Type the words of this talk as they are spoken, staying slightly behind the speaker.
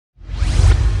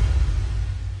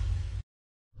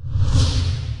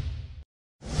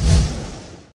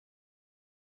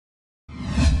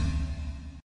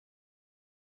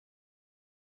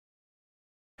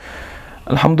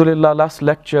Alhamdulillah, last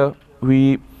lecture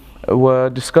we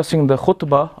were discussing the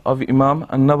khutbah of Imam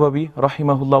Nawawi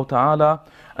rahimahullah ta'ala,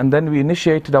 and then we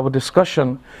initiated our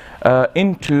discussion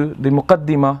into the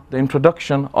muqaddimah, the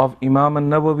introduction of Imam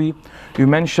Nawawi. We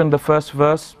mentioned the first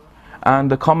verse and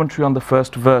the commentary on the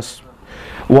first verse.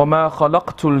 وَمَا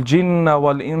خَلَقْتُ الْجِنَّ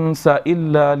وَالْإِنسَ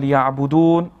إِلَّا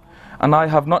لِيَعْبُدُونَ. And I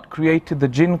have not created the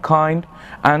jinn kind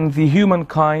and the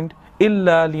humankind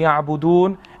إِلَّا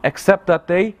لِيَعْبُدُونَ, except that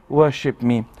they worship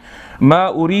me.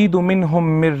 مَا أُرِيدُ مِنْهُمْ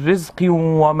مِنْ رِزْقٍ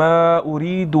وَمَا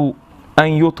أُرِيدُ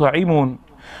أَنْ يُطْعِمُونَ.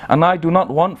 And I do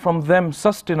not want from them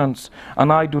sustenance,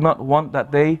 and I do not want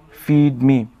that they feed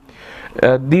me.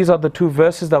 These are the two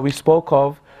verses that we spoke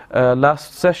of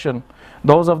last session.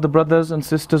 Those of the brothers and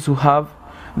sisters who have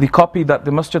the copy that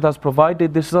the masjid has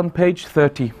provided, this is on page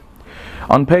 30.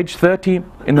 On page 30,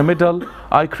 in the middle,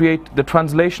 the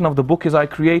translation of the book is, I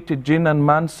created jinn and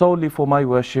man solely for my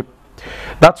worship.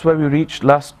 That's where we reached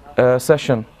last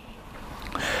session.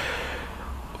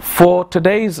 For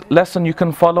today's lesson, you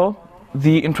can follow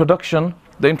the introduction.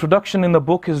 The introduction in the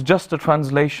book is just a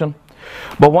translation.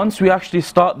 But once we actually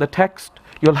start the text,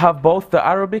 you'll have both the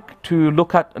Arabic to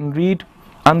look at and read,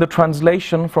 and the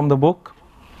translation from the book,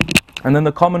 and then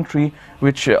the commentary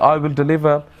which I will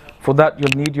deliver. For that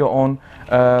you'll need your own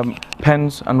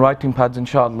pens and writing pads,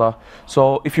 inshallah.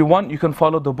 So if you want, you can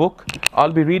follow the book.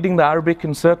 I'll be reading the Arabic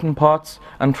in certain parts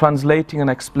and translating and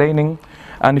explaining,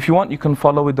 and if you want, you can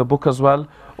follow with the book as well,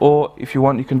 or if you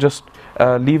want, you can just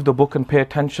leave the book and pay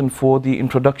attention for the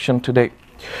introduction today.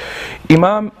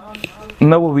 Imam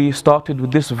Nawawi started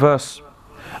with this verse,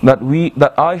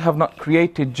 that I have not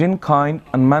created jinn kind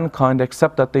and mankind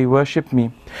except that they worship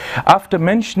me. After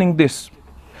mentioning this,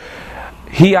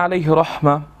 he alayhi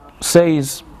rahmah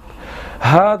says,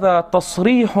 هذا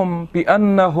تصريح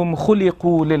بأنهم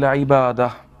خلقوا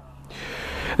للعبادة.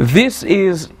 This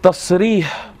is tasrih.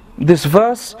 This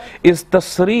verse is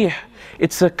tasrih.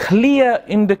 It's a clear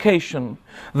indication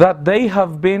that they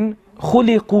have been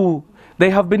khuliqu, they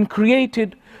have been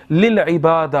created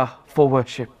lil-ibadah, for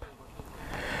worship.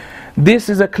 This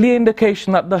is a clear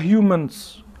indication that the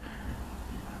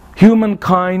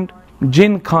humankind,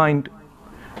 jinn kind,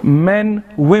 men,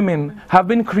 women, have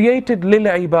been created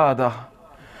lil-ibadah.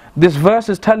 This verse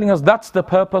is telling us that's the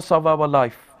purpose of our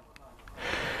life.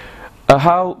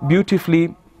 How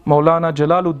beautifully Mawlana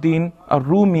Jalaluddin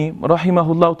Ar-Rumi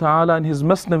rahimahullah ta'ala in his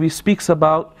Masnavi speaks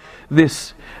about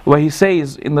this, where he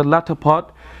says in the latter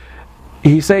part,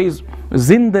 he says,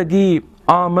 Zindagi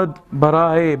Ahmad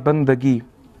Barae Bandagi.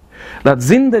 That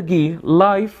zindagi,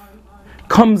 life,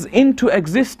 comes into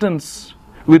existence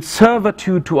with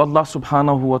servitude to Allah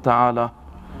subhanahu wa ta'ala.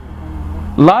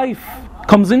 Life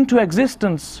comes into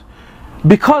existence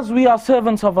because we are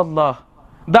servants of Allah.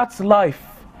 That's life.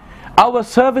 Our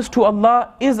service to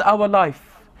Allah is our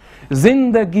life.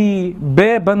 Zindagi,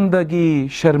 be bandagi,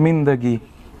 sharmindagi.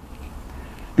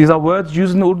 These are words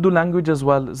used in the Urdu language as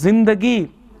well. Zindagi,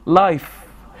 life.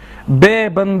 Be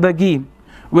bandagi.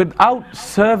 Without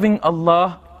serving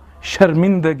Allah,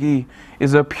 sharmindagi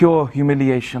is a pure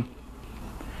humiliation.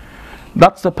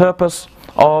 That's the purpose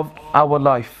of our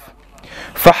life.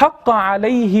 فَحَقَّ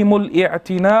عَلَيْهِمُ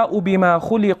الْإِعْتِنَاءُ بِمَا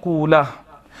خُلِقُوا لَهُ.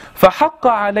 فَحَقَّ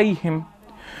عَلَيْهِمْ.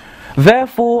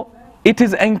 Therefore, it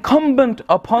is incumbent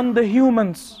upon the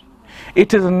humans,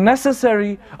 it is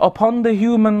necessary upon the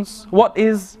humans. What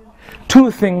is? Two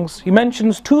things. He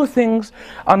mentions two things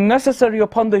are necessary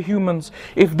upon the humans.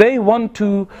 If they want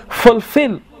to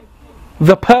fulfill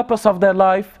the purpose of their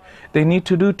life, they need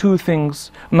to do two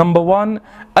things. Number one,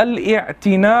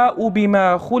 al-i'tina'u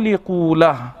bima khuliqu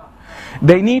lah.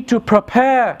 They need to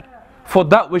prepare for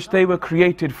that which they were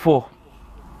created for.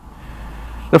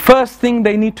 The first thing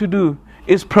they need to do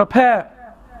is prepare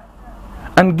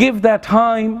and give their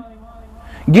time,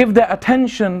 give their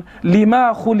attention,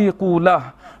 lima khuliqu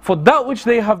lah, for that which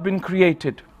they have been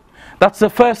created. That's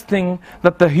the first thing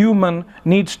that the human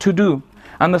needs to do.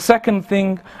 And the second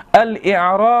thing,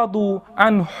 al-i'radu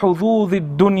an hudud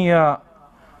ad-dunya.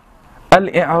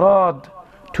 Al-i'rad,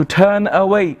 to turn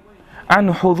away,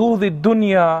 an hudud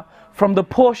ad-dunya, from the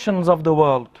portions of the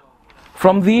world.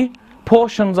 From the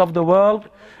portions of the world,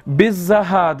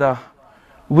 biz-zahada,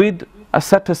 with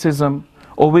asceticism,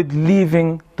 or with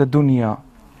leaving the dunya.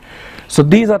 So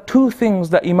these are two things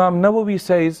that Imam Nawawi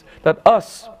says that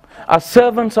us, as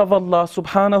servants of Allah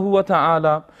subhanahu wa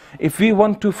ta'ala, if we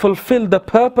want to fulfill the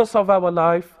purpose of our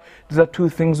life, these are two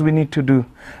things we need to do.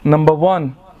 Number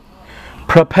one,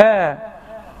 prepare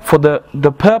for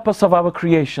the purpose of our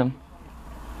creation.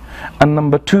 And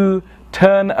number two,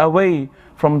 turn away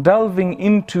from delving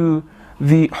into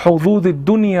the hudud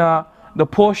ad-dunya, the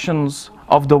portions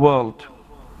of the world.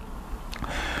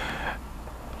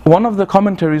 One of the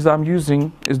commentaries I'm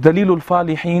using is Dalilul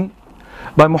Faliheen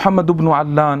by Muhammad ibn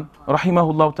Allan,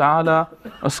 rahimahullah ta'ala,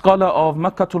 a scholar of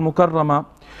Makkatul Mukarrama,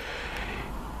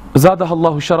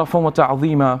 Zadahallahu Sharafan wa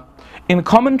ta'zima. In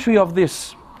commentary of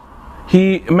this,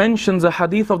 he mentions a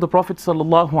hadith of the Prophet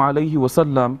sallallahu alaihi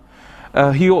wasallam.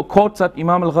 He quotes at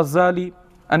Imam al-Ghazali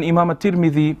and Imam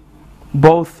al-Tirmidhi.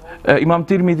 Both Imam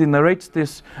Tirmidhi narrates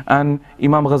this and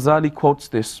Imam Ghazali quotes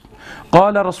this.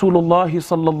 قال رسول الله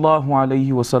صلى الله عليه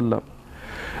وسلم.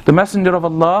 The Messenger of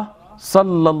Allah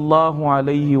sallallahu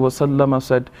alayhi wasallam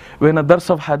said, we're in a dars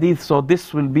of hadith, so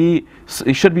this will be,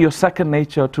 it should be your second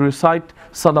nature. To recite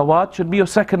salawat should be your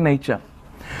second nature.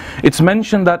 It's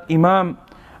mentioned that Imam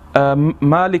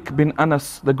Malik bin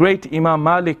Anas, the great Imam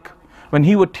Malik, when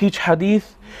he would teach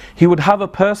hadith, he would have a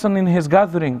person in his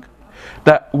gathering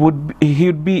that he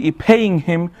would be paying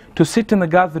him to sit in the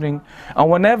gathering,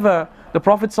 and whenever the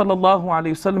Prophet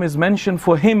ﷺ is mentioned,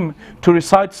 for him to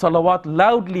recite salawat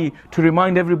loudly to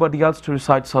remind everybody else to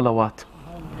recite salawat.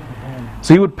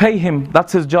 So he would pay him.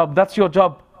 That's his job. That's your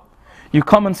job. You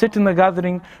come and sit in the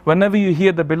gathering. Whenever you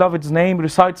hear the beloved's name,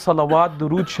 recite salawat,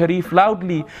 durood sharif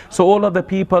loudly, so all of the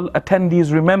people,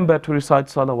 attendees, remember to recite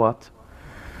salawat.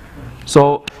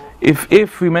 So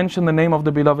if we mention the name of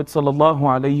the beloved sallallahu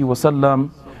alaihi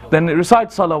wasallam, then recite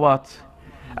salawat,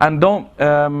 and don't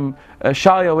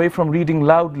shy away from reading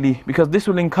loudly, because this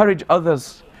will encourage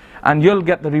others and you'll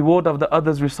get the reward of the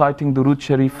others reciting durood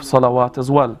sharif salawat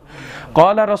as well.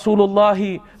 قال رسول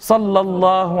الله صلى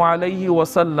الله عليه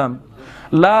وسلم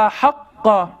لا حق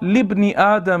لابن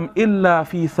آدم إلا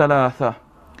في ثلاثة.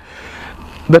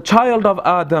 The child of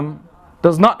Adam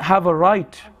does not have a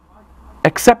right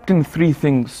except in three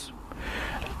things.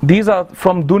 These are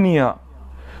from dunya.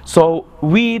 So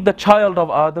we, the child of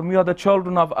Adam, we are the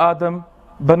children of Adam,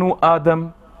 Banu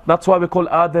Adam. That's why we call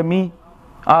Adami,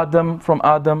 Adam from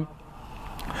Adam.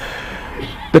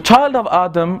 The child of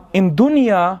Adam in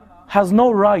dunya has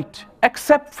no right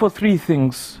except for three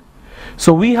things.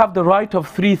 So we have the right of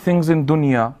three things in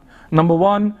dunya. Number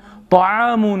one,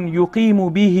 طعام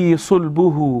يقيم به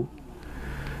صلبه.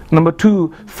 Number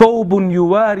two, ثوب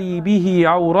يواري به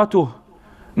عورته.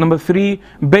 Number three,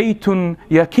 بيت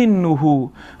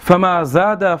يكنه فما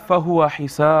زاد فهو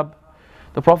حساب.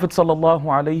 The Prophet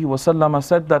ﷺ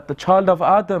said that the child of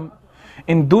Adam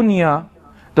in dunya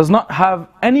does not have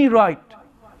any right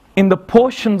in the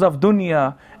portions of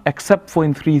dunya except for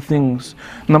in three things.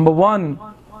 Number one,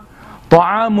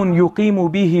 طعام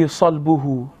يقيم به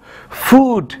صلبه.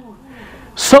 Food,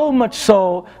 so much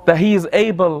so that he is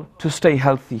able to stay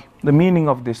healthy. The meaning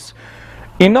of this,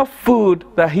 enough food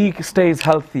that he stays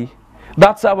healthy.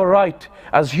 That's our right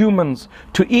as humans,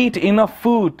 to eat enough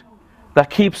food that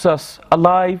keeps us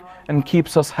alive and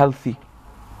keeps us healthy.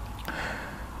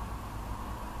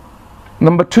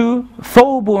 Number two,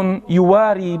 ثوب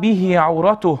يواري به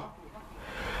عورته.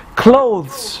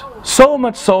 Clothes, so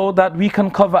much so that we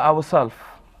can cover ourselves.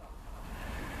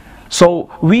 So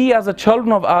we as the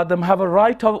children of Adam have a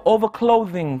right of over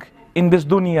clothing in this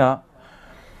dunya.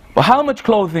 But how much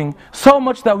clothing? So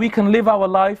much that we can live our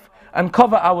life and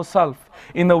cover ourselves.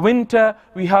 In the winter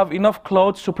we have enough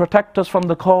clothes to protect us from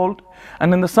the cold,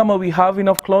 and in the summer we have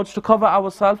enough clothes to cover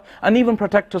ourselves and even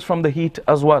protect us from the heat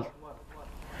as well.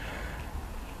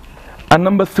 And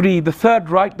number three, the third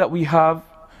right that we have,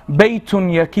 بيت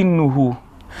يكنه,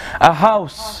 a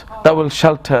house that will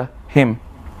shelter him.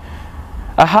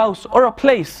 A house or a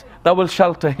place that will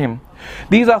shelter him.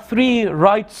 These are three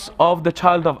rights of the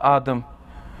child of Adam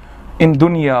in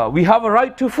dunya. We have a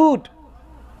right to food,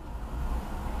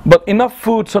 but enough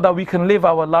food so that we can live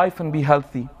our life and be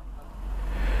healthy.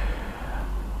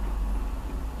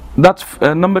 That's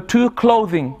number two,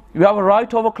 clothing. We have a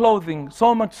right over clothing,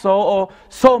 so much so, or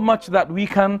so much that we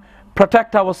can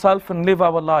protect ourselves and live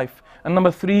our life. And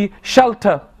number three,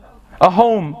 shelter, a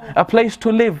home, a place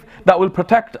to live that will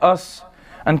protect us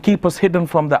and keep us hidden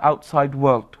from the outside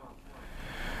world.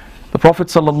 The Prophet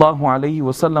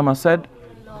ﷺ said,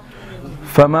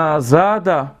 فَمَا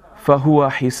زَادَ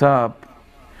فَهُوَ حِسَابٌ.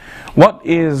 What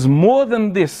is more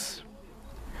than this,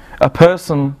 a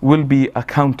person will be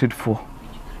accounted for.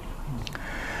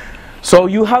 So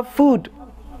you have food.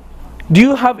 Do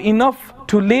you have enough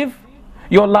to live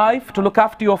your life, to look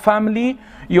after your family,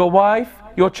 your wife,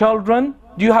 your children?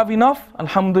 Do you have enough?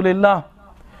 Alhamdulillah.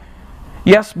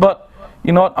 Yes, but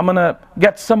you know what, I'm gonna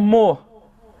get some more.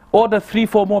 Order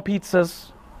 3-4 more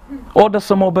pizzas. Order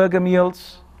some more burger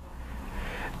meals.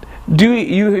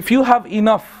 If you have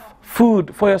enough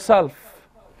food for yourself,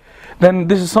 then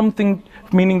this is something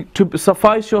meaning to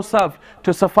suffice yourself,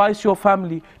 to suffice your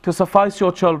family, to suffice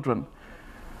your children.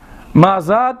 مَا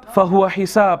زَادَ فَهُوَ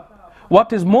حِسَابٌ.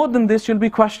 what is more than this, you'll be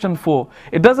questioned for.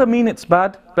 It doesn't mean it's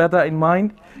bad, bear that in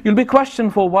mind. You'll be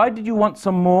questioned for, why did you want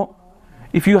some more?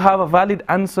 If you have a valid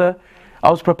answer,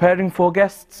 I was preparing for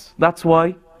guests, that's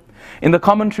why. In the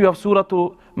commentary of Surah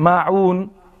Ma'un,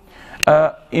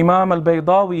 Imam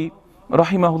al-Baydawi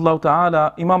rahimahullah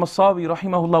ta'ala, Imam al-Sawi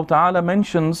rahimahullah ta'ala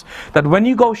mentions that when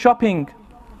you go shopping,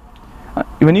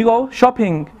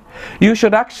 you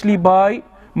should actually buy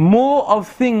more of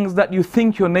things that you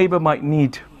think your neighbor might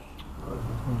need.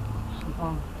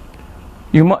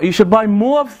 You should buy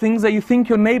more of things that you think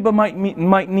your neighbor might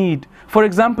need. For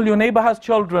example, your neighbor has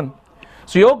children.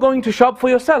 So you're going to shop for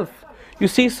yourself. You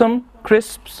see some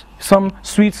crisps, some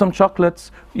sweets, some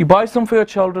chocolates. You buy some for your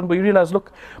children, but you realize,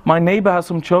 look, my neighbor has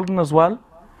some children as well.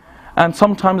 And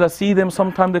sometimes I see them,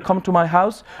 sometimes they come to my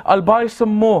house. I'll buy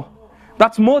some more.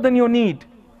 That's more than your need.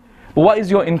 But what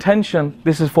is your intention?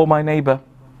 This is for my neighbor.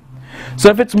 So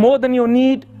if it's more than your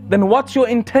need, then what's your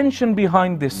intention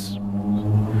behind this?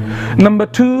 Number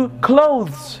 2,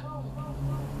 clothes.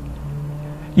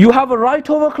 You have a right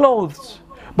over clothes,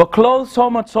 but clothes so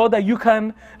much so that you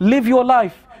can live your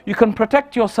life, you can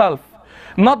protect yourself.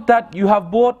 Not that you have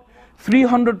bought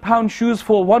 £300 shoes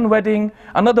for one wedding,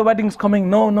 another wedding's coming,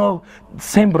 no,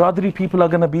 same brotherly people are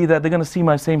going to be there, they're going to see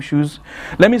my same shoes.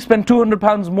 Let me spend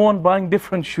 £200 more on buying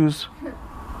different shoes.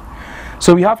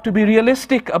 So we have to be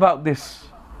realistic about this.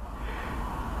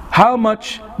 How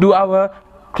much do our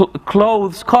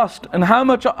clothes cost, and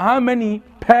how many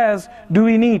pairs do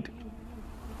we need?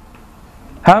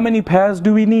 How many pairs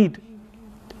do we need?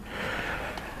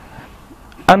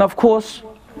 And of course,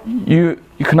 you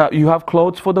have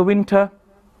clothes for the winter,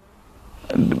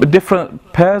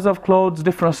 different pairs of clothes,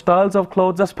 different styles of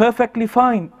clothes. That's perfectly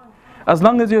fine, as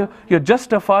long as you're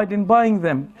justified in buying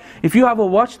them. If you have a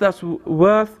watch that's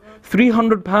worth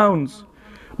 £300,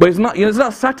 but it's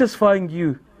not satisfying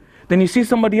you, then you see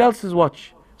somebody else's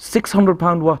watch,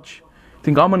 £600 watch.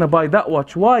 Think, I'm going to buy that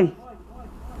watch. Why?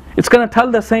 It's going to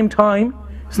tell the same time.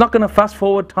 It's not going to fast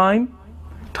forward time.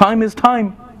 Time is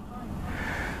time.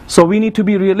 So we need to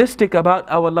be realistic about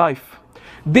our life.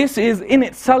 This is in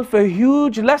itself a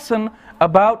huge lesson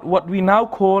about what we now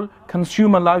call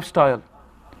consumer lifestyle.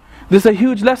 This is a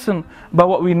huge lesson about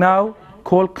what we now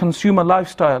call consumer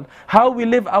lifestyle. How we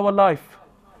live our life.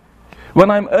 When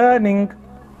I'm earning,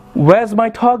 where's my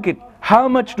target? How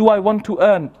much do I want to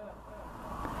earn?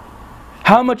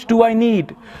 How much do I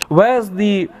need? Where's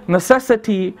the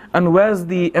necessity and where's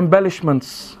the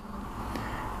embellishments?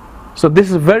 So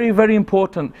this is very, very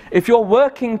important. If you're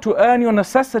working to earn your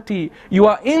necessity, you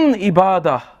are in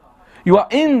ibadah. You are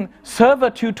in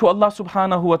servitude to Allah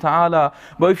subhanahu wa ta'ala.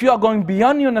 But if you are going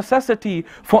beyond your necessity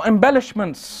for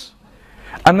embellishments,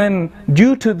 and then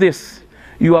due to this,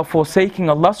 you are forsaking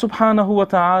Allah subhanahu wa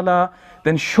ta'ala,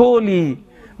 then surely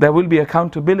there will be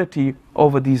accountability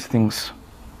over these things.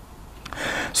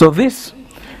 So this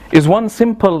is one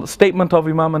simple statement of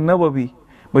Imam Nawawi,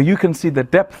 but you can see the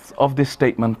depth of this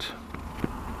statement.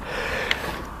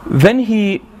 Then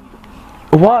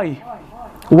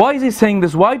why is he saying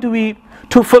this? Why do we,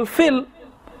 to fulfill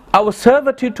our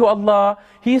servitude to Allah,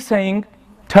 he's saying,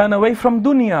 turn away from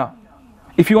dunya.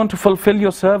 If you want to fulfill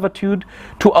your servitude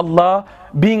to Allah,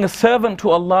 being a servant to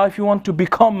Allah, if you want to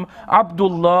become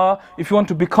Abdullah, if you want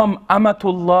to become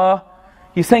Amatullah,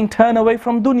 he's saying turn away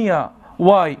from dunya.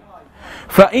 Why?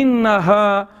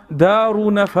 فَإِنَّهَا دَارُ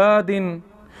نَفَادٍ.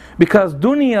 Because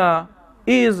dunya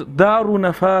is daru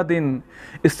nafadin.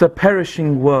 It's a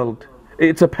perishing world.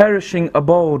 It's a perishing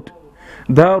abode.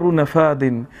 Daru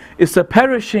nafadin. It's a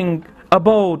perishing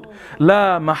abode.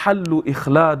 La mahallu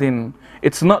ikhladin.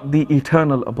 It's not the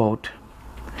eternal abode.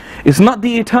 It's not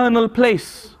the eternal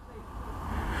place.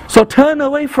 So turn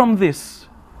away from this.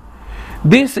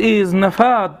 This is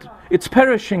nafad. It's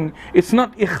perishing. It's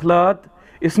not ikhlad.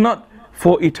 It's not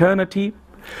for eternity.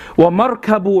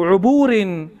 وَمَرْكَبُ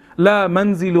عُبُورٍ لَا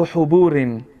مَنْزِلُ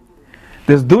حُبُورٍ.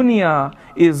 This dunya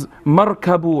is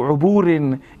markabu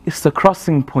uburin. It's the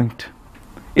crossing point.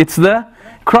 It's the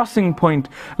crossing point.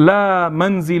 La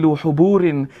manzilu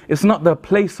huburin. It's not the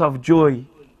place of joy.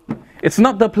 It's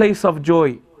not the place of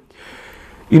joy.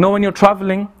 You know, when you're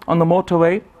traveling on the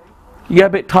motorway, you get a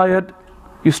bit tired,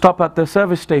 you stop at the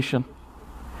service station.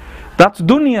 That's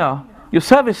dunya, your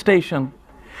service station.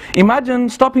 Imagine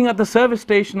stopping at the service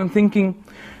station and thinking,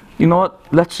 you know what,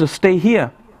 let's just stay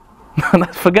here.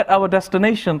 Let's forget our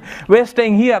destination. We're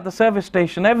staying here at the service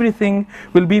station. Everything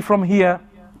will be from here.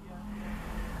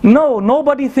 No,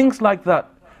 nobody thinks like that.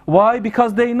 Why?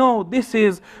 Because they know this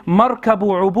is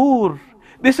markabu ubur.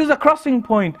 This is a crossing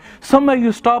point. Somewhere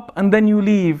you stop and then you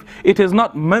leave. It is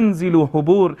not manzilu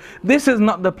hubur. This is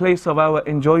not the place of our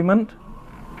enjoyment.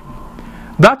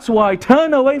 That's why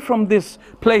turn away from this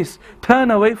place, turn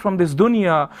away from this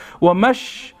dunya.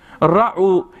 وَمَشْرَعُ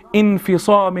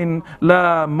إِنْفِصَامٍ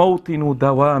لَا مَوْطِنُ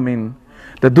دَوَامٍ.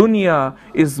 The dunya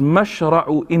is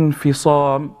mashra'u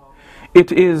infisam.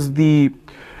 It is the,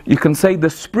 you can say, the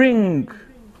spring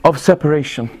of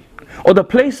separation, or the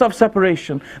place of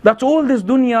separation. That's all this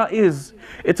dunya is.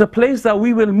 It's a place that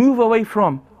we will move away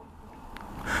from.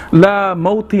 La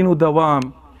mawtinu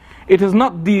dawam. It is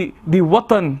not the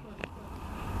watan.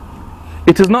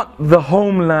 It is not the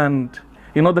homeland.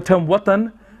 You know, the term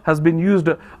watan has been used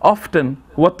often.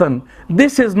 Watan.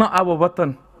 This is not our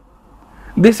watan.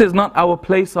 This is not our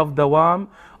place of dawam,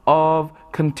 of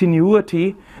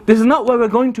continuity. This is not where we're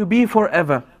going to be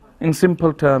forever, in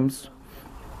simple terms.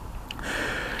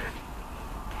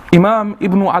 Imam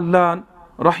Ibn Allan,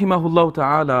 rahimahullah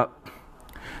ta'ala,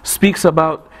 speaks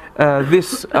about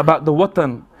this, about the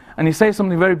watan, and he says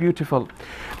something very beautiful.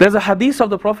 There's a hadith of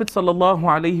the Prophet sallallahu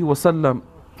alaihi wasallam,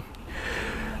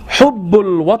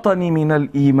 Hubbul watani min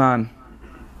al-iman.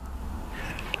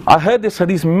 I heard this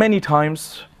hadith many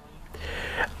times.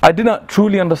 I did not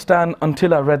truly understand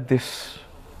until I read this.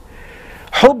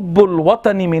 Hubbul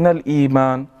watani min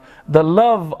al-iman. The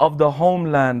love of the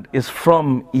homeland is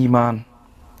from iman.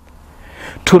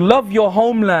 To love your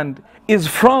homeland is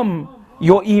from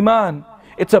your iman.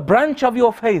 It's a branch of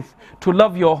your faith to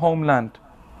love your homeland.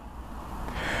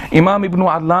 Imam Ibn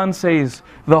Allan says,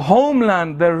 the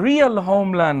homeland, the real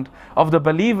homeland of the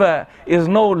believer is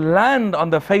no land on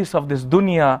the face of this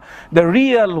dunya. The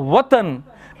real watan,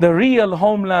 the real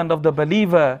homeland of the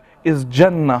believer is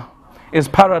Jannah, is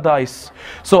paradise.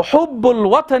 So Hubbul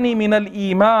watani min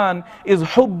al-iman is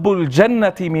Hubbul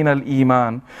jannati min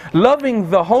al-iman. Loving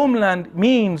the homeland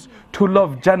means to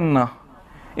love Jannah.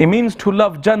 It means to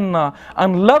love Jannah.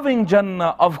 And loving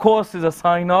Jannah, of course, is a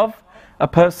sign of a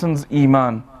person's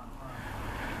iman.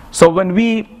 So when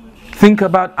we think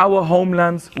about our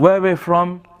homelands, where we're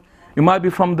from, you might be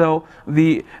from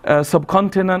the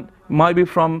subcontinent, you might be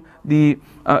from the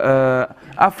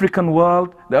African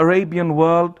world, the Arabian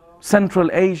world, Central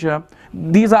Asia.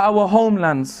 These are our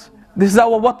homelands. This is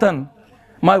our watan.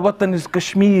 My watan is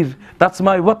Kashmir. That's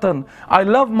my watan. I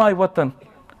love my watan.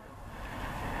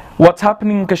 What's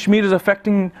happening in Kashmir is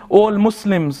affecting all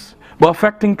Muslims, but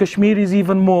affecting Kashmiris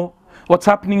even more. What's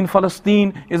happening in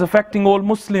Palestine is affecting all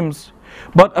Muslims,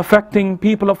 but affecting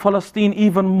people of Palestine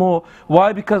even more.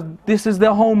 Why? Because this is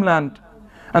their homeland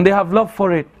and they have love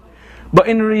for it. But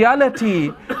in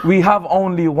reality, we have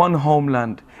only one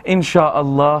homeland,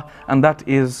 insha'Allah, and that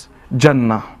is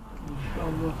Jannah.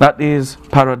 That is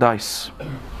paradise.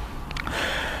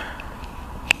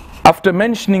 After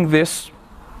mentioning this,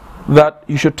 that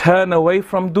you should turn away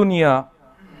from dunya,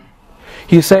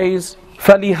 he says,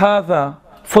 فَلِهَذَا,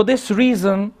 for this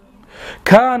reason,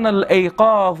 كَانَ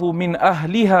الْأَيْقَاظُ مِنْ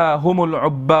أَهْلِهَا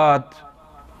هُمُ الْعُبَّادِ,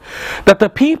 that the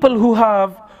people who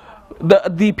have,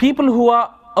 the people who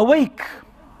are awake,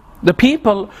 the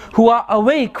people who are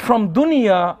awake from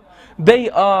dunya, they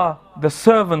are the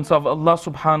servants of Allah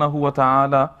subhanahu wa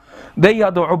ta'ala. They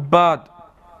are the ubbad.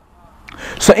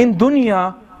 So in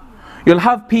dunya, you'll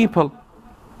have people,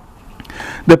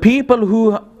 the people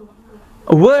who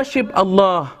worship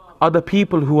Allah are the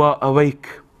people who are awake.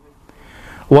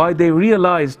 Why? They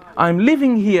realized, I'm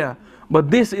living here,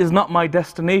 but this is not my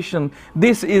destination.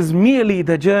 This is merely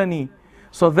the journey.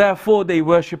 So therefore they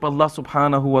worship Allah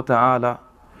subhanahu wa ta'ala.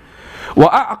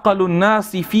 وَأَعْقَلُ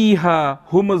النَّاسِ فِيهَا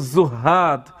هُمُ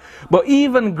الزُّهَّادِ. But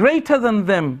even greater than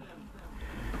them,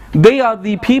 they are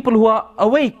the people who are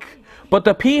awake. But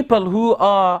the people who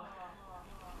are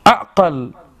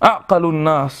أَعْقَلُ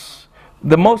النَّاسِ,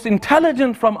 the most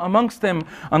intelligent from amongst them,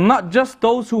 and not just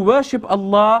those who worship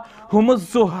Allah, هُمُ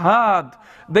الزُّهَّادِ.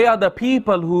 They are the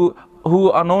people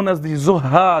who are known as the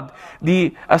zuhad,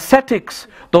 the ascetics,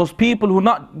 those people who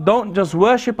don't just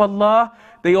worship Allah,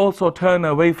 they also turn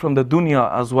away from the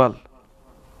dunya as well.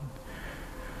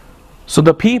 So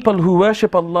the people who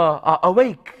worship Allah are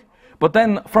awake, but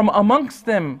then from amongst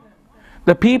them,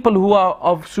 the people who are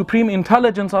of supreme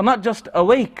intelligence are not just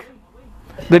awake.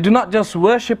 They do not just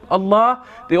worship Allah,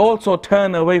 they also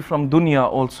turn away from dunya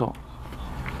also.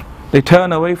 They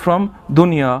turn away from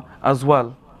dunya as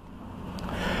well.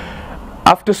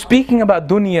 After speaking about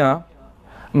dunya,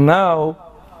 now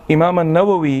Imam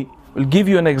Nawawi will give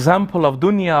you an example of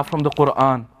dunya from the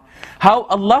Quran. How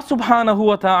Allah subhanahu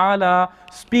wa ta'ala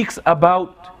speaks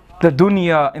about the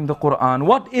dunya in the Quran.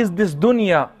 What is this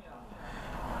dunya?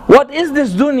 What is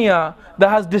this dunya that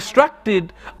has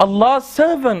distracted Allah's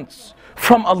servants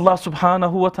from Allah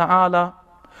subhanahu wa ta'ala?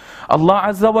 Allah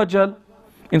Azza wa Jal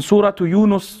in Surah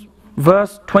Yunus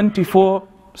verse 24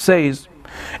 says,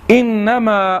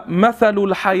 إنما مثل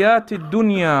الحياة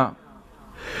الدنيا.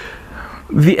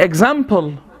 The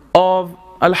example of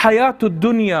al-hayat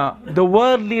ad-dunya, the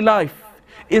worldly life,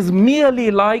 is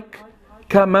merely like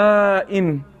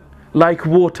kama'in, like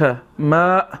water.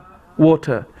 Ma,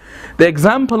 water. The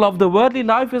example of the worldly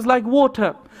life is like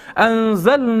water.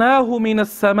 أنزلناه من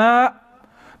السماء,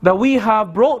 that we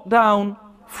have brought down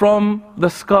from the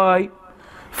sky.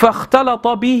 فاختلط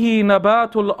به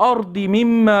نبات الأرض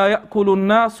مما يأكل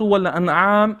الناس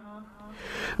والأنعام.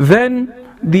 Then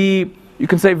you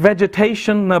can say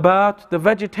vegetation, nabat, the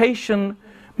vegetation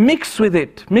mix with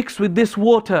it, mix with this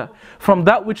water, from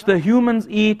that which the humans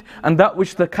eat and that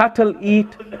which the cattle eat.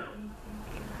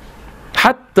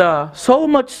 حتى, so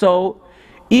much so,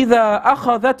 إذا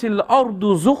أخذت الأرض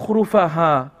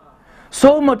زخرفها,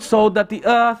 so much so that the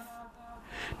earth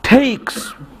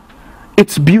takes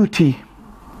its beauty.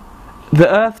 The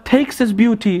earth takes its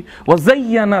beauty,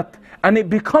 وَزَيَّنَتْ, and it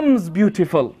becomes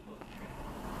beautiful.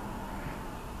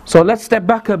 So let's step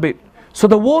back a bit. So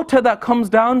the water that comes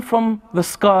down from the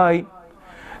sky,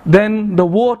 then the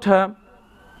water,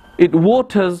 it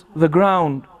waters the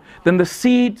ground. Then the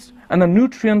seeds and the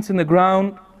nutrients in the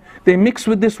ground, they mix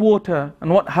with this water. And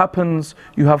what happens?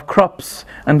 You have crops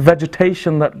and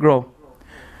vegetation that grow.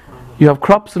 You have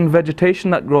crops and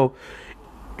vegetation that grow.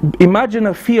 Imagine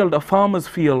a field, a farmer's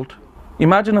field.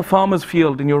 Imagine a farmer's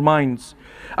field in your minds.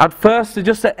 At first it's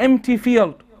just an empty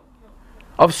field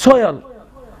of soil.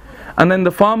 And then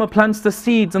the farmer plants the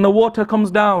seeds and the water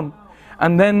comes down.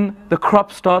 And then the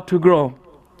crops start to grow.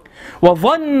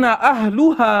 وَظَنَّ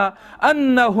أَهْلُهَا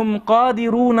أَنَّهُمْ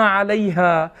قَادِرُونَ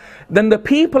عَلَيْهَا. Then the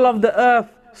people of the earth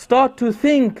start to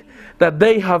think that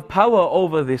they have power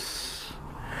over this.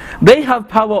 They have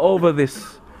power over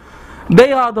this.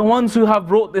 They are the ones who have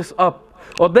brought this up.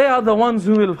 Or they are the ones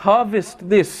who will harvest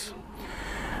this.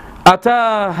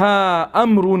 أَتَاهَا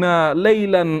أَمْرُنَا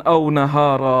لَيْلًا أَوْ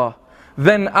نَهَارًا.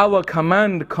 Then our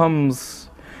command comes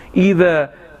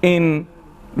either in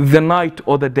the night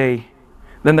or the day.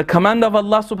 Then the command of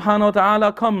Allah subhanahu wa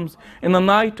ta'ala comes in the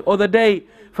night or the day.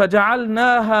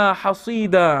 فَجَعَلْنَاهَا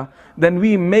حَصِيدًا. Then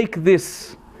we make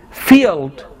this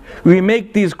field, we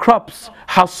make these crops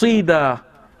حَصِيدًا.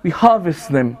 We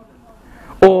harvest them.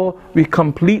 Or we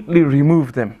completely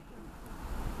remove them.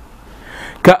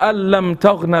 كَأَلَّمْ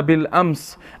تَغْنَ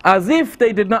بِالْأَمْسِ. As if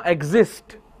they did not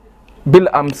exist.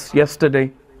 Bil-ams,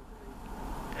 yesterday.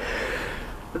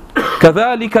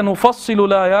 كَذَلِكَ نُفَصِّلُ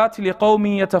الْآيَاتِ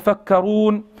لِقَوْمٍ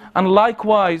يَتَفَكَّرُونَ. And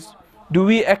likewise do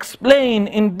we explain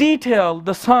in detail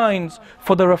the signs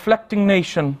for the reflecting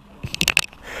nation.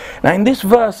 Now in this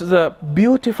verse is a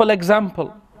beautiful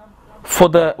example for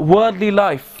the worldly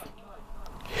life.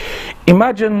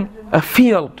 Imagine a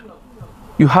field.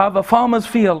 You have a farmer's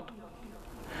field.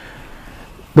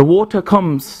 The water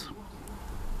comes,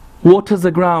 waters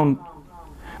the ground,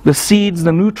 the seeds,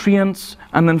 the nutrients,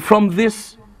 and then from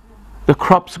this the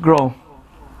crops grow.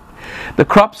 The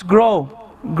crops grow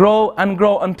and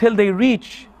grow until they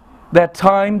reach their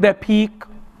time, their peak,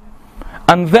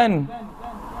 and then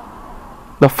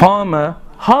the farmer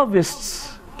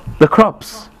harvests the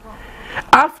crops.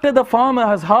 After the farmer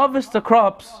has harvested the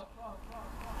crops,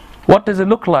 what does it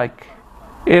look like?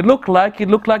 It looked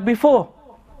like before.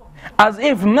 As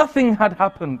if nothing had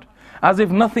happened. As if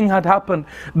nothing had happened.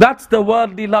 That's the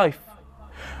worldly life.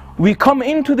 We come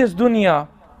into this dunya.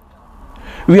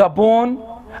 We are born.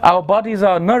 Our bodies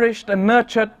are nourished and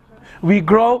nurtured. We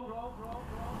grow.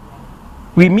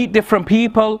 We meet different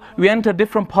people. We enter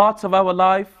different parts of our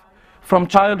life. From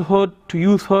childhood to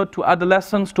youthhood to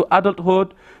adolescence to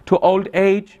adulthood to old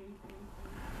age.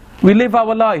 We live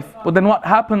our life, but then what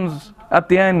happens at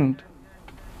the end?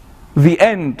 The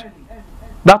end.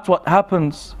 That's what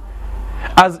happens.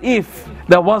 As if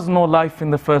there was no life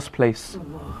in the first place.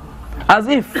 As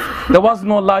if there was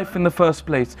no life in the first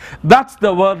place. That's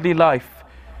the worldly life.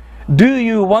 Do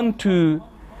you want to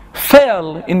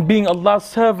fail in being Allah's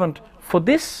servant for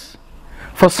this?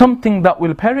 For something that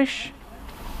will perish?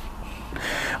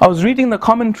 I was reading the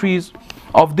commentaries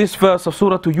of this verse of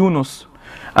Surah Yunus,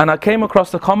 and I came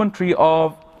across the commentary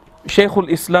of Shaykh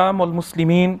al-Islam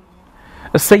wal-Muslimin,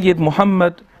 Sayyid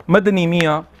Muhammad Madani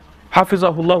Miya,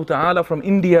 Hafizahullah Ta'ala, from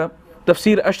India,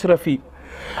 Tafsir Ashrafi.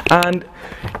 And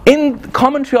in the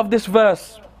commentary of this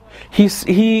verse,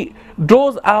 he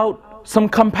draws out some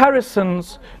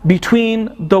comparisons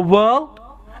between the world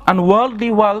and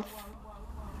worldly wealth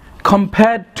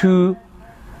compared to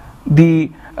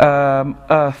the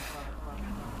earth.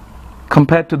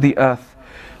 Compared to the earth.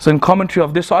 So in commentary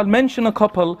of this, so I'll mention a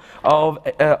couple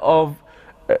of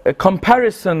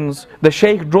comparisons the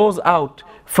Shaykh draws out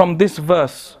from this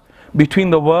verse between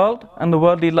the world and the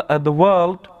worldly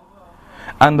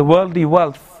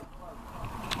wealth,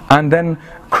 and then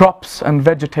crops and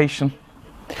vegetation.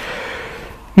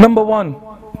 Number one,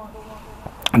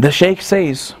 the Shaykh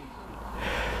says,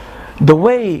 the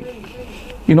way,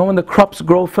 when the crops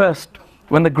grow first,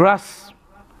 when the grass,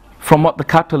 from what the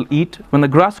cattle eat, when the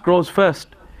grass grows first,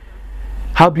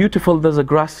 how beautiful does the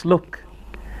grass look?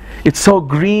 It's so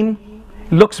green,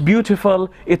 it looks beautiful,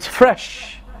 it's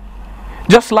fresh.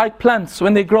 Just like plants,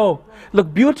 when they grow,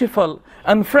 look beautiful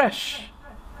and fresh.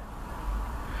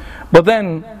 But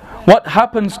then, what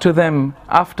happens to them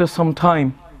after some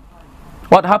time?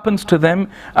 What happens to them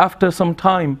after some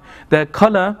time? Their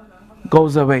color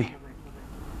goes away.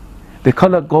 The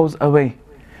color goes away,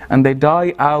 and they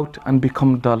die out and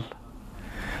become dull.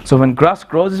 So when grass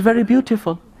grows, it's very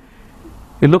beautiful.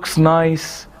 It looks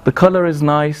nice, the color is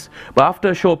nice, but after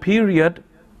a short period,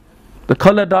 the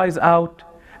color dies out,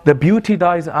 the beauty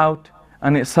dies out,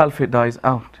 and itself it dies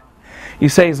out. He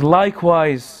says,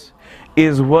 likewise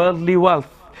is worldly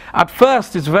wealth. At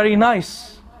first it's very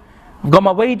nice. I've got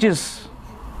my wages,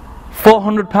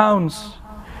 £400,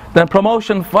 then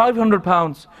promotion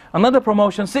 £500, another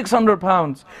promotion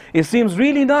 £600. It seems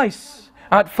really nice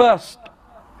at first.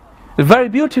 It's very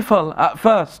beautiful at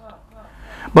first.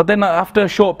 But then after a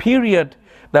short period,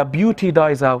 that beauty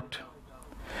dies out.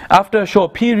 After a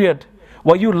short period,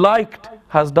 what you liked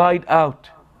has died out.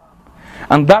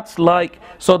 And that's like,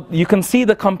 so you can see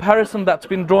the comparison that's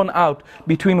been drawn out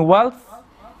between wealth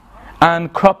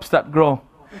and crops that grow.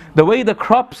 The way the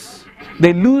crops,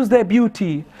 they lose their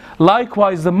beauty.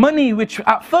 Likewise, the money which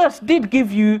at first did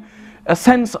give you a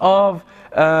sense of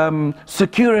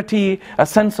security, a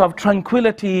sense of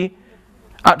tranquility.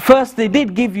 At first they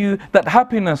did give you that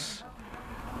happiness,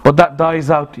 but that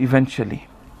dies out eventually.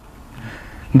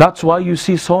 That's why you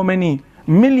see so many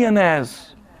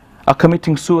millionaires are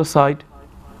committing suicide.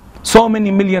 So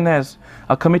many millionaires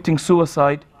are committing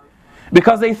suicide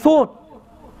because they thought,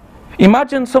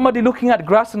 imagine somebody looking at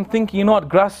grass and thinking, you know what,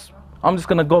 grass, I'm just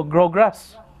going to go grow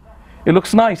grass. It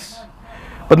looks nice.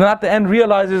 But then at the end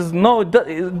realizes, no,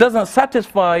 it doesn't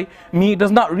satisfy me, it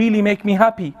does not really make me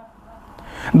happy.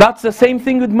 That's the same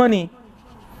thing with money.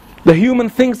 The human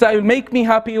thinks that it will make me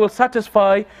happy, it will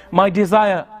satisfy my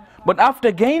desire. But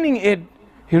after gaining it,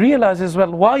 he realizes,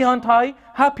 well, why aren't I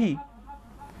happy?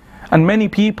 And many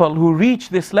people who reach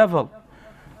this level,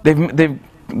 they've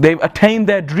attained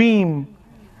their dream,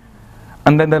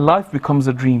 and then their life becomes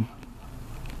a dream.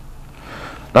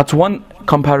 That's one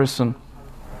comparison.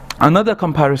 Another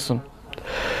comparison,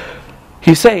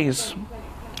 he says,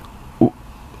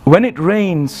 when it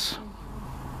rains,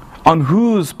 on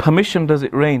whose permission does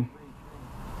it rain?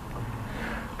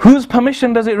 Whose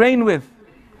permission does it rain with?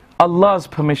 Allah's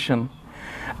permission.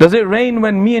 Does it rain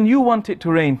when me and you want it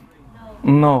to rain?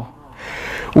 No.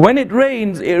 When it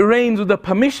rains with the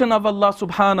permission of Allah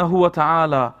subhanahu wa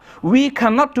ta'ala. We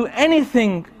cannot do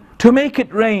anything to make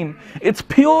it rain. It's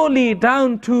purely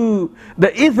down to the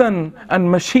idhan and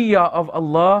mashiyah of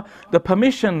Allah, the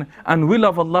permission and will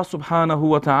of Allah subhanahu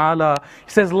wa ta'ala.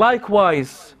 He says,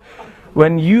 likewise,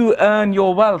 when you earn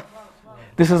your wealth,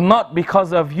 this is not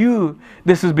because of you,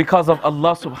 this is because of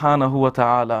Allah subhanahu wa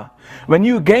ta'ala. When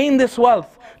you gain this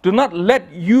wealth, do not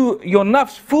let your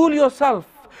nafs fool yourself,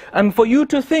 and for you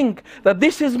to think that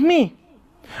this is me.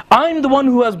 I'm the one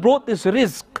who has brought this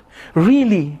rizq.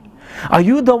 Really? Are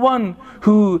you the one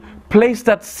who placed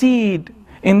that seed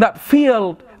in that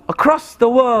field across the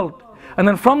world, and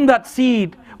then from that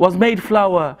seed was made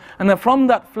flour, and then from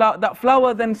that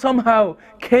flour then somehow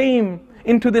came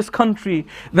into this country,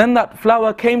 then that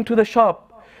flour came to the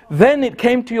shop, then it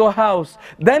came to your house,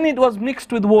 then it was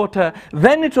mixed with water,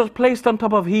 then it was placed on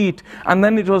top of heat, and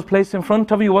then it was placed in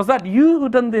front of you? Was that you who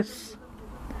done this?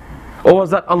 Or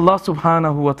was that Allah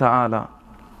subhanahu wa ta'ala?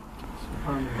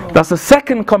 That's the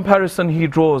second comparison he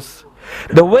draws.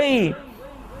 The way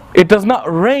it does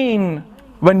not rain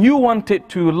when you want it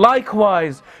to,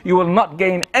 likewise you will not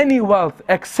gain any wealth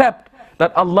except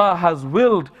that Allah has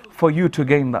willed for you to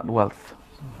gain that wealth.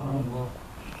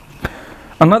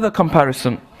 Another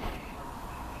comparison.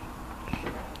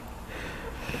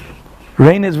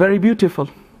 Rain is very beautiful.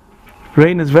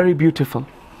 Rain is very beautiful.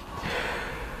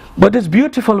 But it's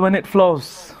beautiful when it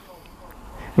flows.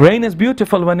 Rain is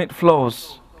beautiful when it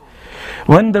flows.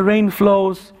 When the rain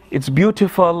flows, it's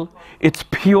beautiful, it's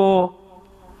pure.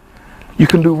 You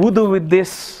can do wudu with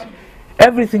this.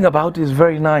 Everything about it is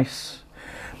very nice.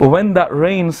 But when that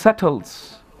rain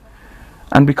settles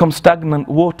and becomes stagnant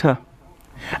water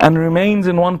and remains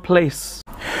in one place.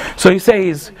 So he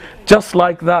says, just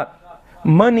like that,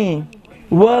 money,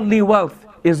 worldly wealth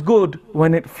is good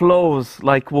when it flows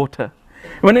like water.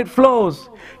 When it flows,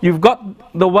 you've got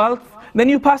the wealth, then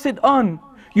you pass it on.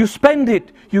 You spend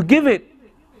it, you give it.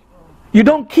 You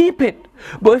don't keep it.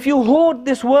 But if you hoard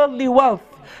this worldly wealth,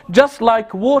 just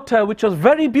like water, which was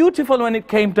very beautiful when it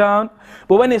came down,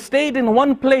 but when it stayed in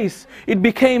one place, it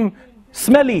became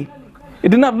smelly. It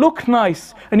did not look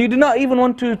nice, and you did not even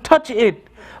want to touch it.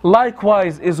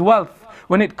 Likewise is wealth.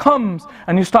 When it comes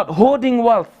and you start hoarding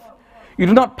wealth, you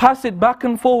do not pass it back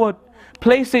and forward.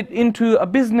 Place it into a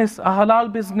business, a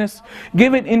halal business.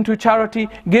 Give it into charity,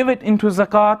 give it into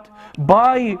zakat.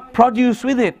 Buy produce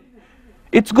with it.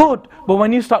 It's good. But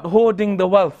when you start hoarding the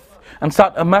wealth and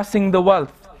start amassing the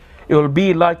wealth, it will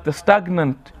be like the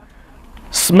stagnant,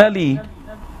 smelly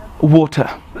water.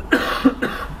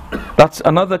 That's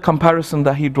another comparison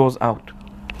that he draws out.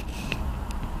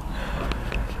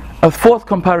 A fourth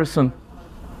comparison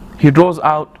he draws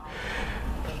out.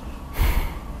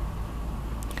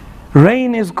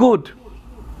 Rain is good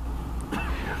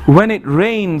when it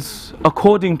rains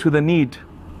according to the need.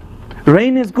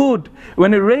 Rain is good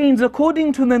when it rains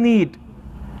according to the need.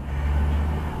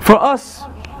 For us,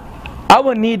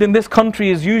 our need in this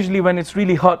country is usually when it's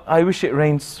really hot, I wish it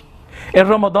rains. In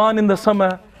Ramadan in the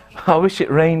summer, I wish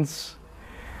it rains.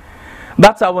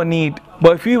 That's our need.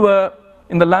 But if we were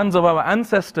in the lands of our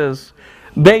ancestors,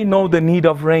 they know the need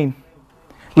of rain.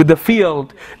 With the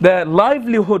field, their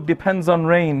livelihood depends on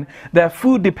rain. Their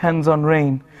food depends on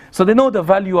rain. So they know the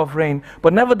value of rain.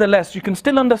 But nevertheless, you can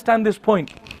still understand this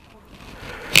point.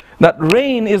 That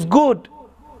rain is good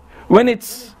when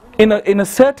it's in a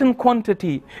certain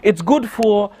quantity. It's good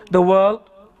for the world.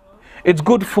 It's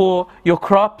good for your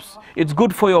crops. It's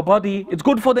good for your body. It's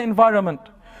good for the environment.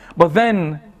 But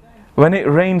then, when it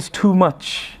rains too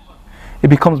much, it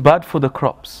becomes bad for the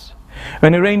crops.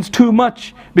 When it rains too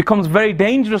much, it becomes very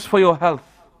dangerous for your health.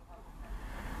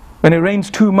 When it rains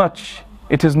too much,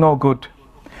 it is no good.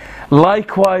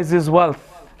 Likewise is wealth.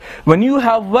 When you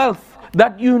have wealth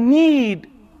that you need,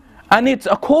 and it's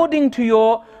according to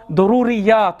your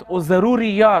daruriyat or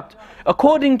zaruriyat,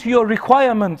 according to your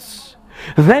requirements,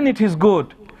 then it is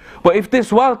good. But if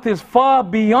this wealth is far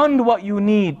beyond what you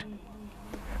need,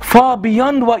 far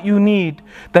beyond what you need,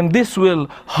 then this will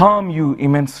harm you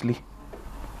immensely.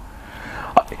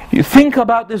 You think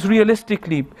about this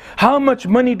realistically. How much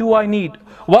money do I need?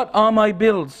 What are my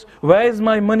bills? Where is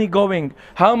my money going?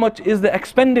 How much is the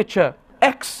expenditure?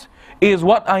 X is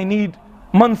what I need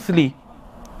monthly.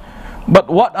 But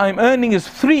what I'm earning is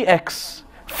 3x,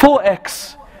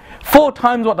 4x, 4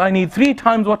 times what I need, 3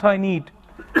 times what I need.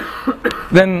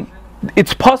 Then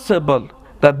it's possible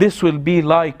that this will be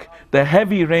like the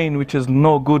heavy rain, which is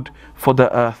no good for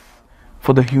the earth,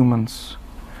 for the humans.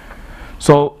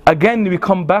 So again we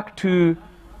come back to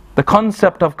the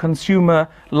concept of consumer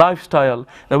lifestyle,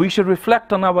 that we should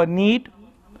reflect on our need,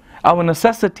 our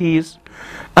necessities,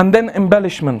 and then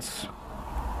embellishments.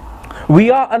 We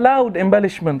are allowed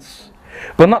embellishments,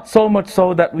 but not so much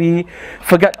so that we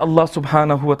forget Allah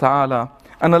subhanahu wa ta'ala.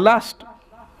 And the last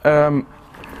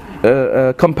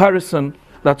comparison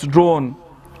that's drawn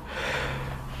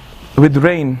with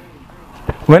rain.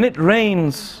 When it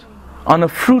rains on a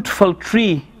fruitful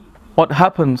tree, what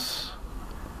happens?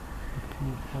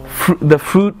 The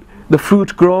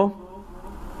fruit grow.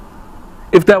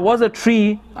 If there was a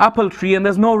tree, apple tree, and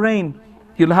there's no rain,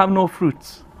 you'll have no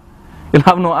fruits. You'll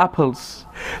have no apples.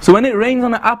 So when it rains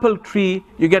on an apple tree,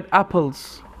 you get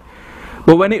apples.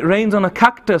 But when it rains on a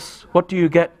cactus, what do you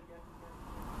get?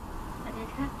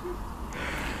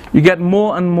 You get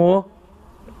more and more,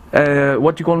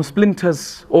 what you call them,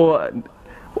 splinters, or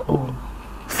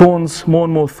thorns, more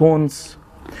and more thorns.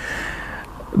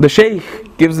 The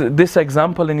Shaykh gives this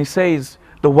example and he says,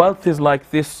 the wealth is like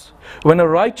this. When a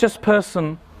righteous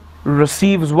person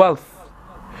receives wealth,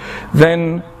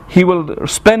 then he will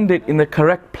spend it in the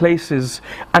correct places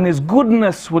and his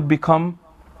goodness would become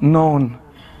known.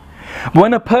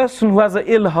 When a person who has an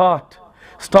ill heart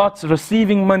starts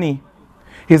receiving money,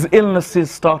 his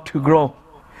illnesses start to grow.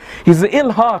 He's an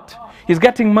ill heart, he's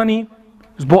getting money,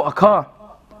 he's bought a car,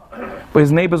 but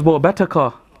his neighbor's bought a better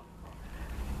car.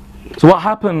 So what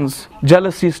happens?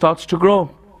 Jealousy starts to grow,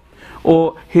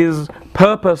 or his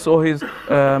purpose or his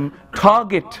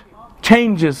target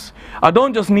changes. I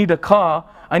don't just need a car,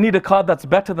 I need a car that's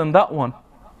better than that one.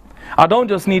 I don't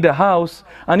just need a house,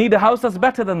 I need a house that's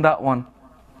better than that one.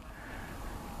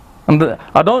 And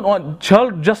I don't want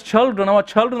just children, I want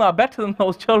children that are better than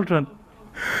those children.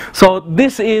 So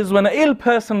this is when an ill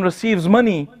person receives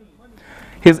money,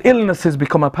 his illnesses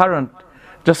become apparent.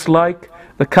 Just like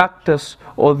the cactus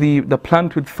or the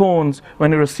plant with thorns,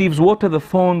 when it receives water, the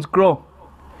thorns grow.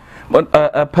 But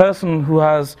a person who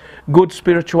has good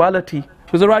spirituality,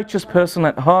 who's a righteous person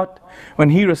at heart, when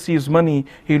he receives money,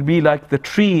 he'll be like the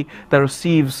tree that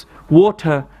receives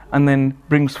water and then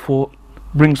brings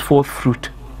forth fruit.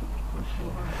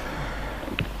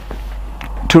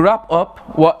 To wrap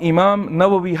up what Imam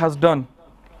Nawawi has done,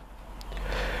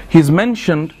 he's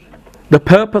mentioned the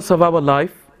purpose of our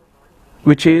life,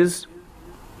 which is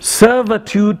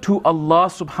servitude to Allah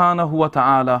subhanahu wa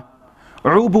ta'ala.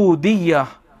 Ubudiyah,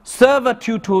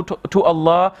 servitude to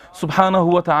Allah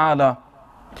subhanahu wa ta'ala.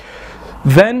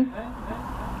 Then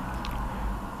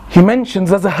he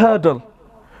mentions there's a hurdle.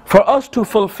 For us to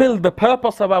fulfill the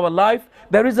purpose of our life,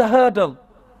 there is a hurdle.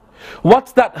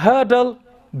 What's that hurdle?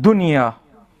 Dunya.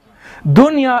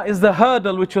 Dunya is the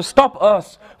hurdle which will stop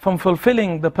us from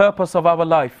fulfilling the purpose of our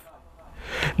life.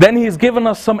 Then he's given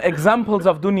us some examples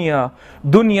of dunya.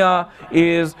 Dunya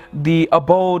is the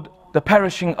abode, the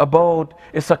perishing abode.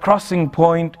 It's a crossing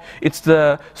point. It's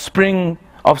the spring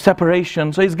of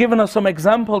separation. So he's given us some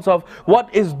examples of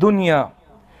what is dunya.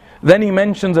 Then he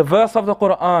mentions a verse of the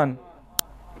Quran.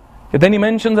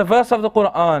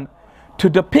 To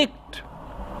depict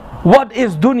what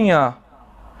is dunya.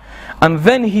 And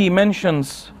then he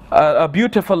mentions a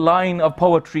beautiful line of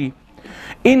poetry.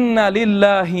 Inna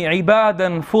lillahi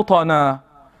ibadan futana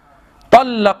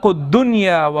طلقوا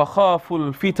الدنيا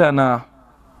وخافوا الفتنا.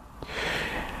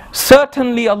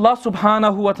 Certainly Allah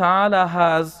subhanahu wa ta'ala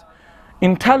has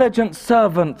intelligent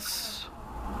servants.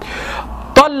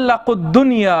 طلقوا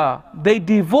الدنيا, they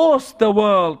divorce the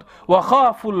world.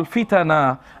 وخافوا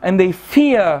الفتنا, and they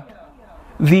fear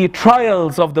the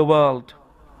trials of the world.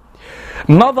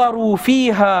 نظروا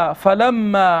فيها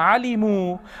فلما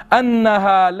علموا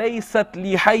أنها ليست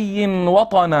لحي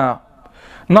وطنا.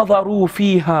 نظروا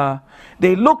فيها,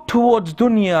 they look towards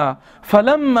dunya.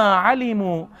 فلما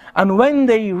علموا, and when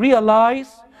they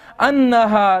realize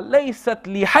أنها ليست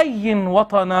لحي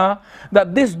وطنا,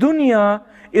 that this dunya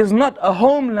is not a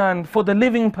homeland for the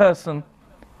living person.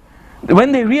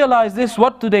 When they realize this,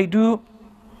 what do?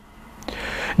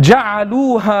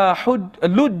 جعلوها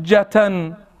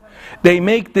لجة, they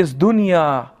make this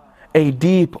dunya a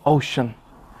deep ocean.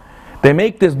 They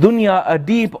make this dunya a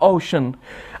deep ocean.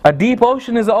 A deep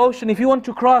ocean is an ocean. If you want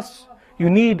to cross, you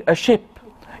need a ship,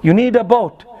 you need a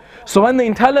boat. So when the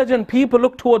intelligent people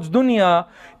look towards dunya,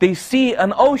 they see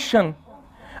an ocean,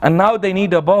 and now they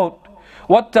need a boat.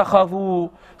 وَاتَّخَذُوا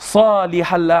صَالِحَ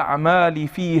الْأَعْمَالِ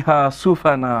فِيهَا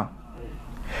سُفَنًا.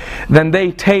 Then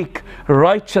they take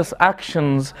righteous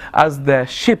actions as their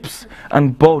ships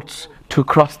and boats to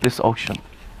cross this ocean.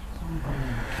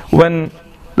 When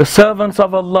the servants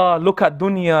of Allah look at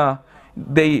dunya,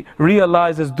 they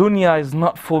realize this dunya is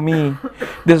not for me.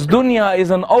 This dunya is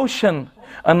an ocean,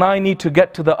 and I need to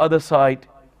get to the other side.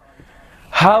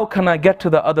 How can I get to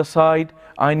the other side?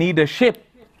 I need a ship,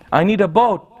 I need a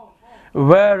boat.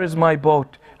 Where is my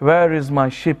boat? Where is my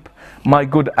ship? My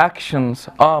good actions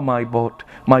are my boat.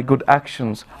 My good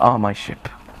actions are my ship.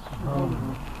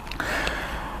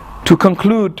 To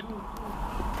conclude,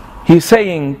 he's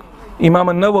saying, Imam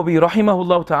Nawawi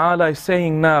rahimahullah ta'ala is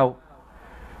saying now,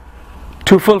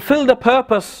 to fulfill the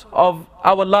purpose of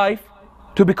our life,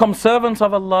 to become servants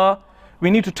of Allah,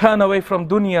 we need to turn away from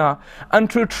dunya. And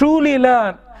to truly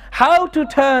learn how to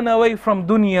turn away from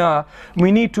dunya,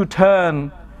 we need to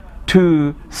turn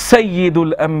to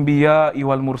Sayyidul Anbiya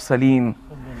wal Mursaleen,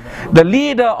 the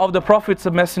leader of the prophets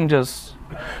and messengers,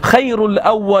 Khairul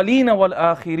Awwaleen wal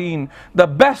Akhirin, the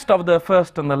best of the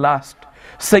first and the last,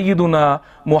 Sayyiduna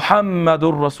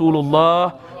Muhammadur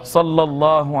Rasulullah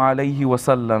sallallahu alayhi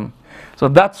wasallam. So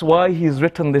that's why he's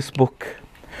written this book,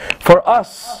 for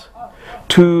us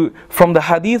to, from the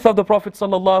hadith of the Prophet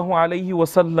sallallahu alayhi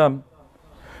wasallam,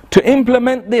 to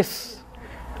implement this,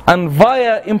 and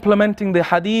via implementing the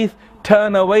hadith,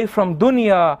 turn away from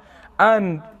dunya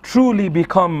and truly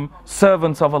become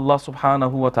servants of Allah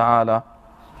subhanahu wa ta'ala.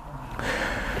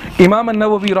 Imam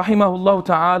Nawawi rahimahullah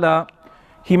ta'ala,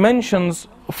 he mentions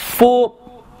 4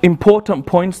 important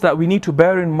points that we need to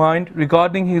bear in mind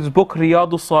regarding his book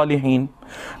Riyad As-Saliheen.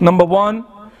 Number 1,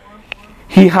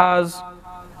 he has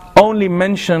only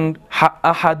mentioned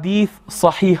a hadith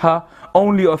sahiha,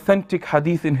 only authentic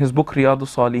hadith in his book Riyad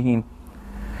As-Saliheen.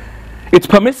 It's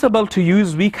permissible to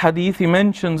use weak hadith. He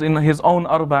mentions in his own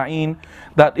Arba'een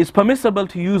that it's permissible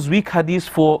to use weak hadith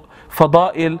for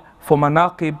fada'il, for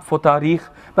manaqib, for tarikh.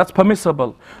 That's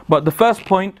permissible. But the first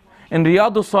point, in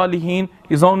Riyad As-Saliheen,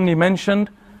 is only mentioned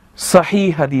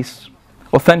sahih hadith,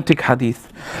 authentic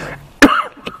hadith.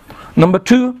 Number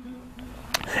 2,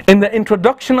 in the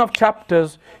introduction of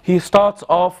chapters, he starts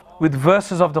off with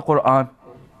verses of the Quran.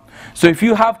 So if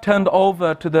you have turned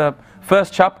over to the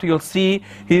first chapter, you'll see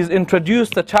he's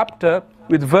introduced the chapter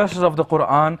with verses of the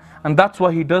Quran, and that's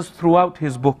what he does throughout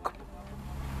his book.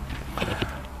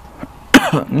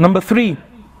 Number 3,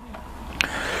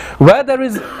 where there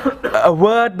is a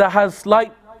word that has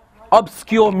slight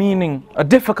obscure meaning, a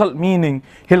difficult meaning,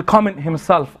 he'll comment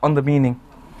himself on the meaning.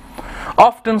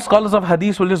 Often scholars of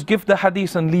hadith will just give the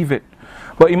hadith and leave it,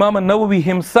 but Imam Nawawi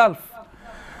himself,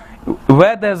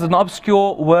 where there's an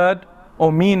obscure word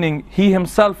or meaning, he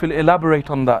himself will elaborate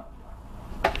on that.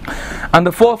 And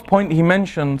the 4th point he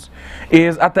mentions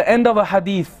is at the end of a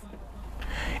hadith,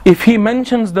 if he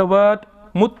mentions the word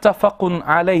muttafaqun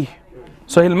alayh,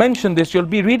 so he'll mention this, you'll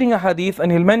be reading a hadith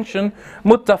and he'll mention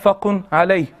muttafaqun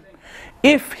alayh.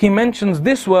 If he mentions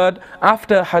this word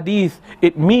after hadith,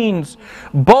 it means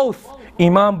both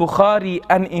Imam Bukhari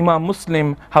and Imam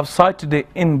Muslim have cited it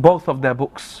in both of their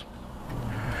books.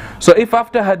 So if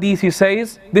after hadith he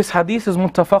says, this hadith is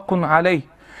muttafaqun alayh,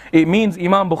 it means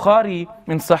Imam Bukhari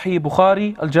in Sahih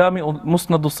Bukhari, Al-Jami'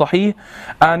 al-Musnad al-Sahih,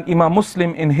 and Imam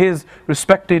Muslim in his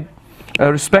respective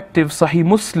Sahih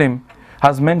Muslim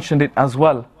has mentioned it as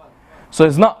well. So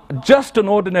it's not just an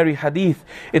ordinary hadith,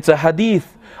 it's a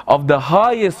hadith of the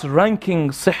highest ranking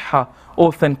sihha,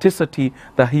 authenticity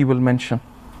that he will mention.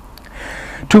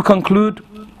 To conclude,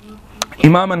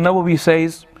 Imam Nawawi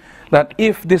says that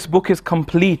if this book is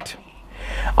complete,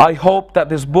 I hope that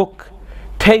this book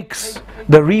takes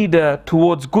the reader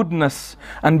towards goodness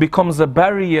and becomes a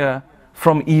barrier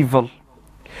from evil.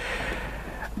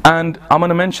 And I'm going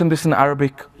to mention this in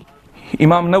Arabic.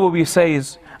 Imam Nawawi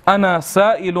says, أنا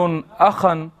سائل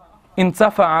أخا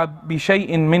انتفع بشيء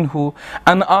منه,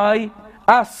 and I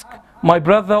ask my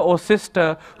brother or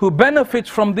sister who benefits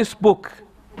from this book,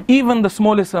 even the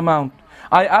smallest amount,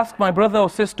 I ask my brother or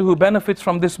sister who benefits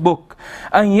from this book,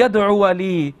 أن يدعو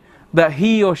لي, that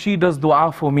he or she does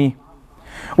dua for me,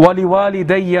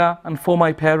 ولوالدي, and for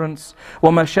my parents,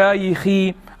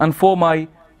 ومشايخي, and for my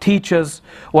teachers,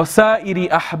 وسائر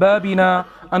أحبابنا,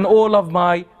 and all of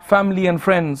my family and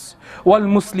friends,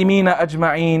 وَالْمُسْلِمِينَ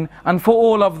أَجْمَعِينَ, and for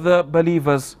all of the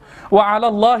believers,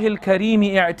 وَعَلَى اللَّهِ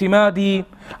الْكَرِيمِ اِعْتِمَادِي,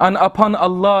 and upon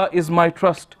Allah is my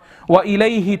trust,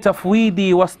 وَإِلَيْهِ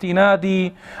تَفْوِيدِي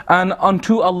وَاسْتِنَادِي, and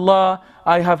unto Allah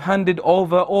I have handed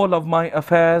over all of my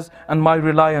affairs and my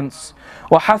reliance.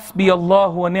 وَحَسْبِيَ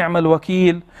اللَّهُ وَنِعْمَ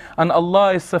الْوَكِيلُ, and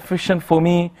Allah is sufficient for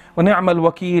me, وَنِعْمَ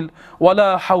الْوَكِيلُ,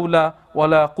 وَلَا حَوْلَ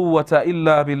وَلَا قُوَّةَ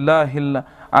إِلَّا بِاللَّهِ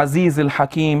Aziz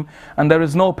al-Hakim, and there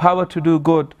is no power to do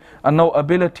good and no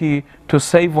ability to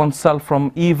save oneself from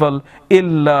evil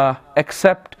illa,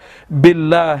 except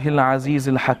billahi al-Aziz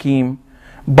al-Hakim,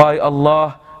 by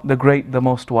Allah the Great, the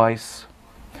Most Wise.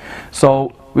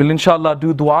 So we'll inshallah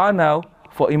do dua now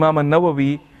for Imam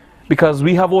Nawawi, because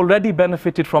we have already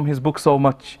benefited from his book so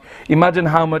much. Imagine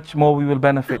how much more we will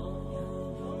benefit.